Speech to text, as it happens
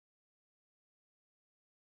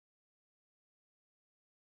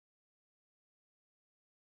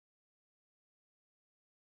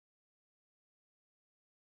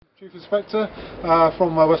Chief Inspector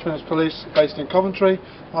from West Midlands Police, based in Coventry.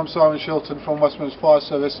 I'm Simon Shilton from West Midlands Fire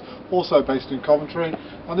Service, also based in Coventry,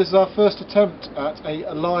 and this is our first attempt at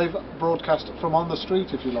a live broadcast from on the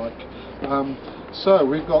street, if you like. So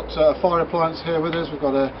we've got a fire appliance here with us, we've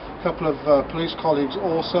got a couple of police colleagues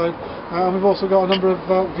also, and we've also got a number of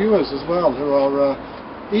viewers as well who are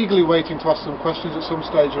eagerly waiting to ask some questions at some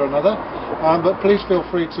stage or another, but please feel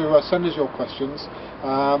free to send us your questions.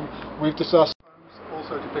 We've discussed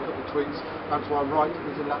also to pick up the tweets, and to our right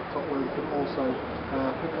is a laptop where we can also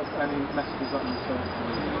pick up any messages that you send.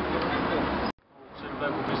 To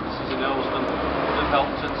local businesses in Elsdon that have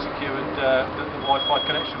helped and secured the Wi-Fi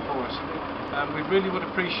connection for us. We really would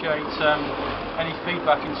appreciate any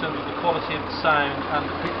feedback in terms of the quality of the sound and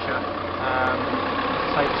the picture.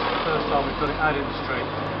 Say this is the first time we've done it out in the street,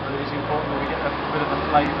 and it is important that we get a bit of a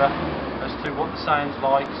flavour as to what the sound's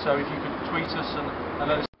like. So if you could tweet us and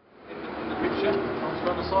let us in the picture.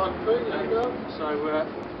 On the side of there you go. So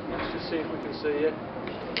let's just see if we can see you.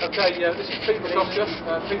 Okay, this is Pete the doctor.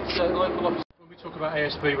 Pete's local officer. When we talk about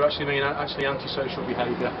ASB, we actually mean antisocial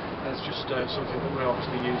behaviour. That's just something that we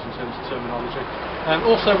obviously use in terms of terminology.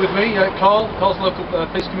 Also with me, Carl. Carl's local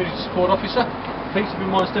police community support officer. Pete, if you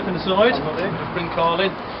mind stepping aside, just bring Carl in.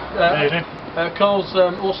 Carl's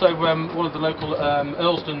also one of the local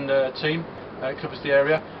Elsdon team. Covers the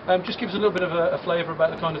area. Just give us a little bit of a flavour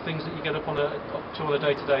about the kind of things that you get up to on a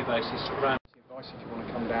day-to-day basis around. Advice: if you want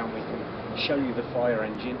to come down, we can show you the fire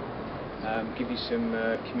engine, give you some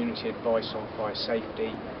community advice on fire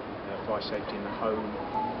safety in the home,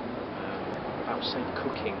 about safe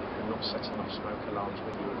cooking and not setting off smoke alarms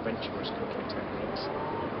with your adventurous cooking techniques, and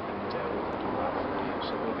we can do that for you.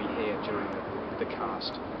 So we'll be here during the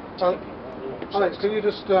cast. Alex, can you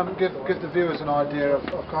just give the viewers an idea of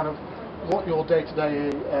kind of what your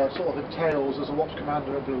day-to-day sort of entails as a watch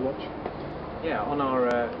commander at Blue Watch? Yeah,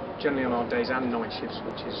 generally on our days and night shifts,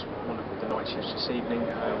 which is one of the night shifts this evening,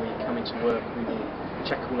 we come into work, we will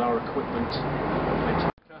check all our equipment.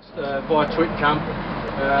 Via Twitcam.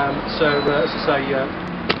 So as I say,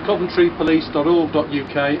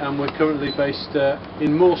 coventrypolice.org.uk, and we're currently based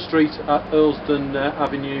in Moore Street at Earlsdon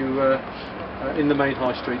Avenue in the main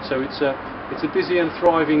high street. So it's a busy and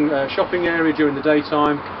thriving shopping area during the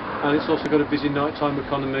daytime. And it's also got a busy nighttime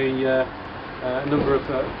economy, a number of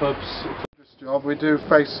pubs. We do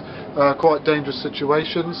face quite dangerous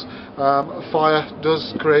situations. Fire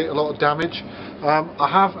does create a lot of damage. I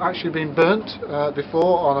have actually been burnt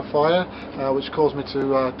before on a fire, which caused me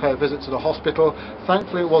to pay a visit to the hospital.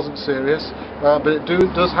 Thankfully it wasn't serious, but it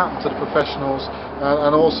does happen to the professionals,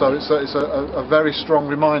 and also it's a very strong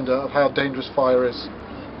reminder of how dangerous fire is.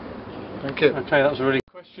 Thank you. Okay, that was a really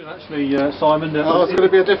good question actually, Simon. Oh, it's going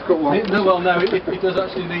to be a difficult one. It does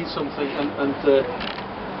actually need something, and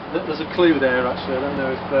there's a clue there actually. I don't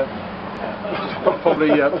know if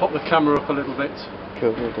probably pop the camera up a little bit.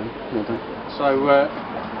 Cool, well done, well done. So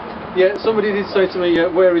yeah, somebody did say to me,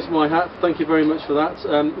 where is my hat? Thank you very much for that.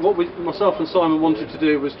 What myself and Simon wanted to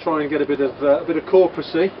do was try and get a bit of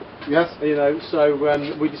corporacy. Yes. You know, so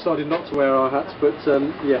we decided not to wear our hats, but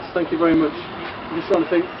yes, thank you very much. I'm just trying to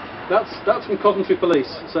think. That's from Coventry Police,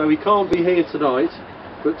 so he can't be here tonight,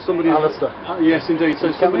 but somebody... Alistair. Yes, indeed,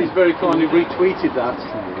 so somebody's very kindly retweeted that,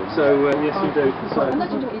 so yes, indeed. So, I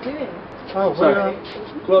imagine what you're doing. Oh, well,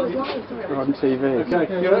 We're on TV.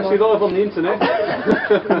 Okay, you're actually live on the internet.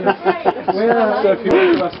 So if you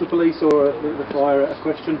want to ask the police or the fire a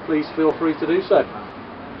question, please feel free to do so.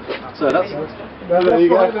 So that's... there you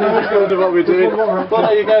go. That's what we're doing. Well,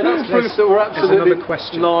 there you go. That's proof that we're absolutely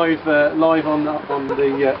live on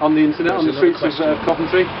the internet, on the streets of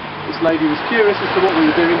Coventry. This lady was curious as to what we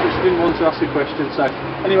were doing, but she didn't want to ask a question. So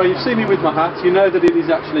anyway, you've seen me with my hat. You know that it is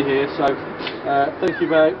actually here. So thank you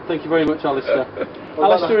very much, Alistair.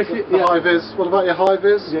 Alistair, what about your high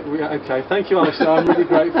vis? Yeah, okay. Thank you, Alistair. I'm really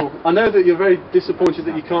grateful. I know that you're very disappointed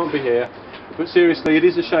that you can't be here. But seriously, it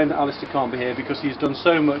is a shame that Alistair can't be here because he's done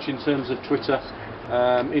so much in terms of Twitter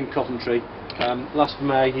in Coventry. Last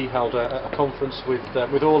May he held a conference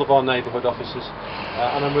with all of our neighbourhood officers,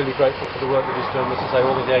 and I'm really grateful for the work that he's done. As I say,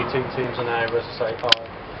 all of the 18 teams are now, as I say,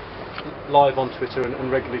 live on Twitter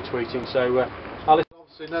and regularly tweeting. So Alistair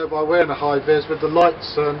obviously know by wearing a high vis with the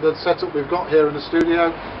lights and the setup we've got here in the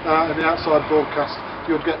studio and the outside broadcast,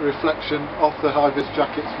 you'll get the reflection off the high-vis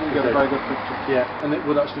jackets and you get a very good picture. Yeah, and it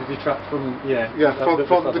would actually detract from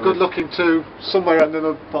from the good-looking to somewhere in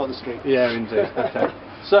the part of the street. Yeah, indeed. Okay.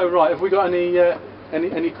 So right, have we got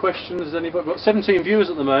any questions? Has anybody got 17 viewers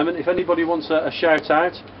at the moment? If anybody wants a shout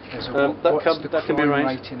out, What's the can be crime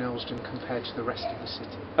arranged. rate in Earlsdon compared to the rest of the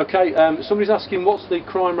city? Okay, somebody's asking what's the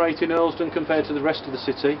crime rate in Earlsdon compared to the rest of the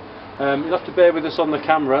city. You'll have to bear with us on the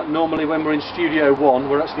camera. Normally when we're in Studio 1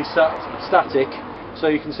 we're actually static, so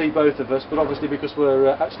you can see both of us, but obviously because we're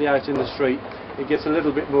actually out in the street it gets a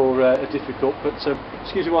little bit more difficult. But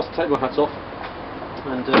excuse me whilst I take my hat off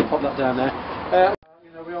and pop that down there.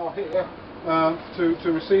 We are here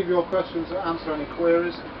to receive your questions and answer any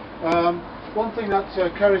queries. One thing that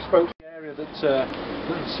Kerry spoke to The area that the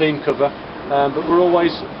team cover, but we're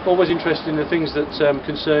always interested in the things that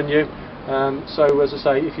concern you. So as I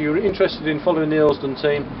say, if you're interested in following the Earlsdon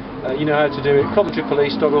team, you know how to do it.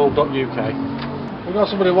 coventrypolice.org.uk. We've got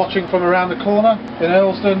somebody watching from around the corner in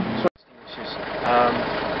Earlsdon.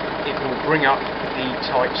 It will bring up the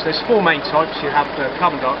types. There's 4 main types. You have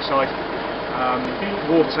carbon dioxide,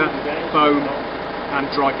 water, foam and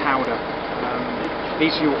dry powder.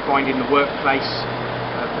 These you'll find in the workplace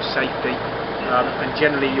for safety, and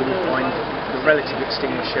generally you will find the relative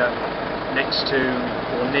extinguisher next to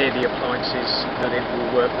or near the appliances that it will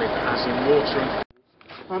work with, as in water.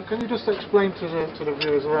 Can you just explain to the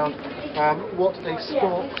viewers around what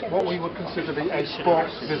we would consider to be a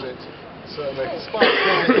sports visit? Certainly. Sports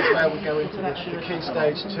visit is where we go into the key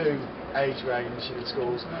stage 2 age range in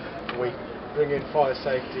schools. We bring in fire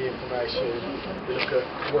safety information. We look at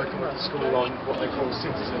working with the school on what they call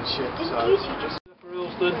citizenship. So for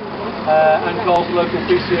Earlsdon and Carl's local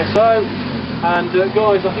PCSO. And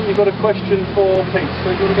guys, I think you've got a question for Pete.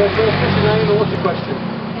 So do you want to go first? What's your name or what's your question?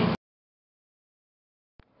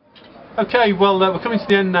 Okay, well we're coming to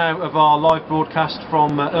the end now of our live broadcast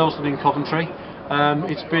from Earlsdon in Coventry.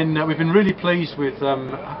 We've been really pleased with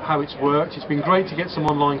how it's worked. It's been great to get some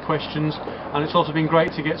online questions, and it's also been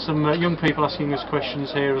great to get some young people asking us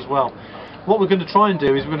questions here as well. What we're going to try and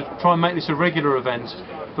do is we're going to try and make this a regular event,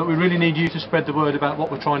 but we really need you to spread the word about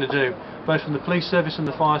what we're trying to do, both from the police service and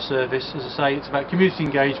the fire service. As I say, it's about community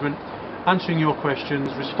engagement, answering your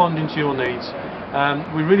questions, responding to your needs.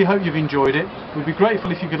 We really hope you've enjoyed it. We'd be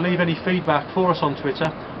grateful if you could leave any feedback for us on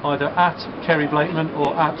Twitter, either at Kerry Blakeman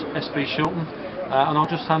or at SB Shilton. And I'll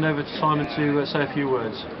just hand over to Simon to say a few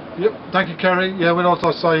words. Yep, thank you, Kerry. Yeah, we'd like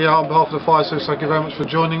to say on behalf of the fire service, thank you very much for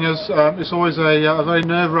joining us. It's always a very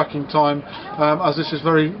nerve-wracking time, as this is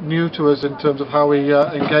very new to us in terms of how we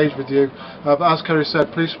engage with you. But as Kerry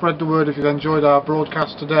said, please spread the word if you've enjoyed our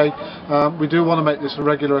broadcast today. We do want to make this a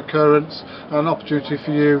regular occurrence, an opportunity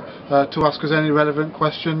for you to ask us any relevant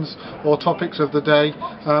questions or topics of the day,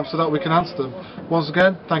 so that we can answer them. Once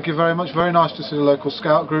again, thank you very much. Very nice to see the local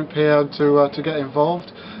scout group here and to get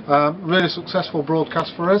involved. Really successful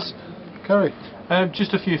broadcast for us. Kerry?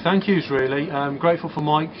 Just a few thank yous really. Grateful for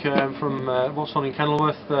Mike from What's On in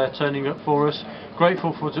Kenilworth turning up for us.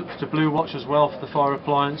 Grateful to Blue Watch as well for the fire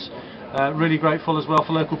appliance. Really grateful as well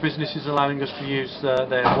for local businesses allowing us to use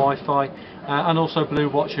their Wi-Fi, and also Blue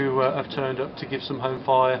Watch who have turned up to give some home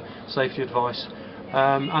fire safety advice.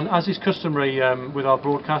 And as is customary with our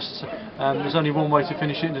broadcasts, there's only one way to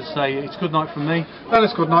finish it, and to say it's good night from me. And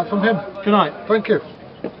it's good night from him. Good night. Thank you.